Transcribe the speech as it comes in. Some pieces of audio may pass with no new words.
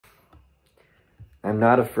I'm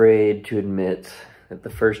not afraid to admit that the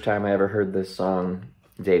first time I ever heard this song,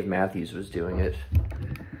 Dave Matthews was doing it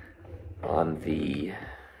on the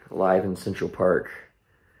Live in Central Park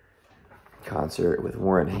concert with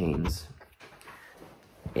Warren Haynes.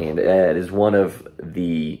 And it is one of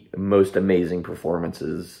the most amazing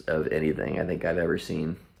performances of anything I think I've ever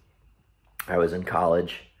seen. I was in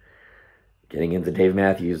college, getting into Dave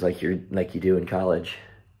Matthews like you do in college.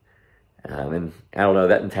 And I don't know,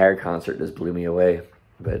 that entire concert just blew me away.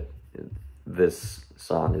 But this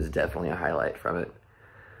song is definitely a highlight from it.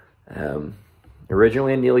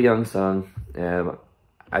 Originally a Neil Young song.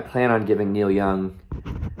 I plan on giving Neil Young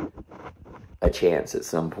a chance at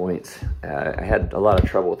some point. I had a lot of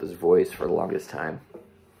trouble with his voice for the longest time,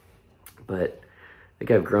 but I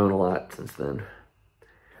think I've grown a lot since then.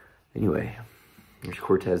 Anyway, here's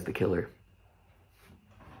Cortez the Killer.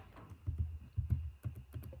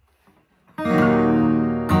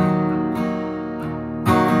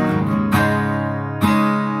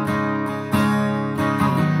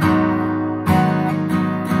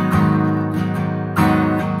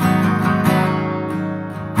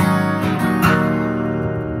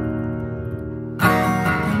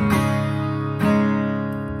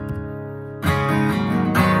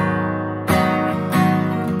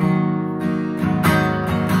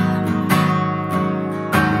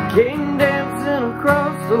 Came dancing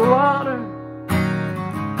across the water,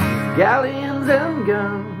 galleons and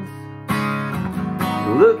guns,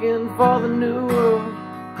 looking for the new world,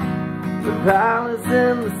 the palace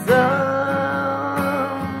in the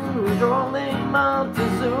sun. Strolling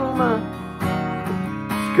Montezuma,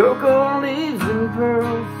 cocoa leaves and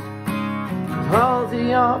pearls,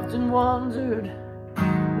 Halsey often wandered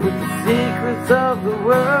with the secrets of the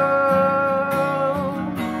world.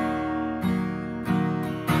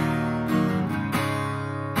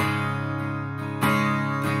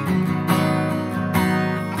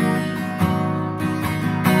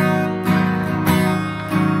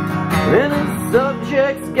 And his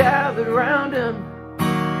subjects gathered round him,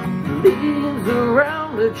 leaves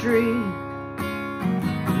around a tree,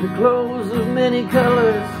 the clothes of many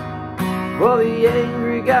colors for the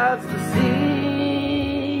angry gods to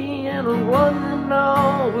see. And one and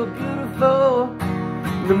all were beautiful,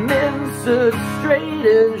 the men stood straight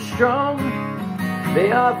and strong.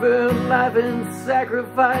 They offered life in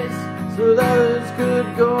sacrifice so that others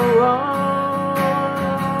could go on.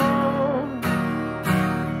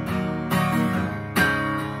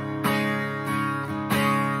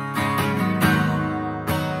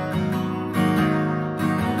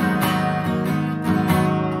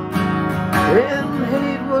 And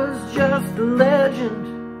hate was just a legend,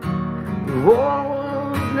 the war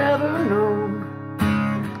was never known.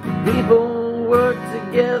 The people worked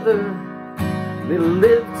together, they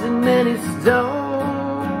lived in many stones.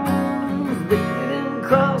 They didn't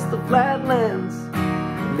cross the flatlands,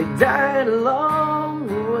 they died along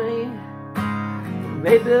the way.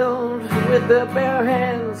 They built with their bare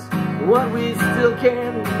hands what we still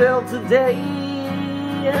can't build today.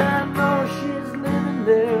 I know she's living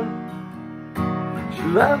there, she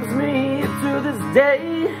loves me to this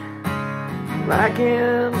day. I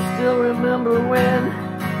can still remember when,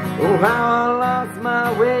 oh how I lost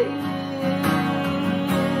my way.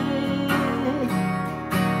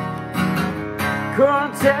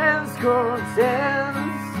 Cortez, Cortez,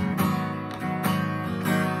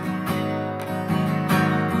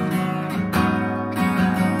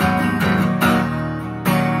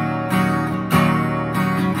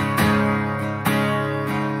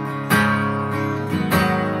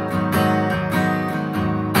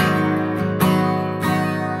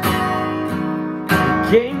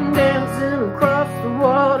 came dancing across the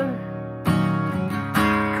water,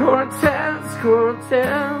 Cortez,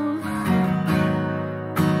 Cortez.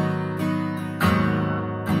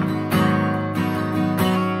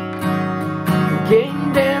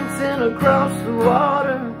 Came dancing across the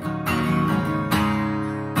water,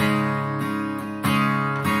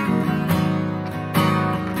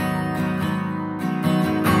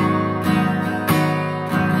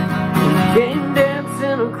 came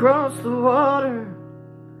dancing across the water,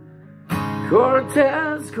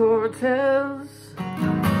 Cortez, Cortez.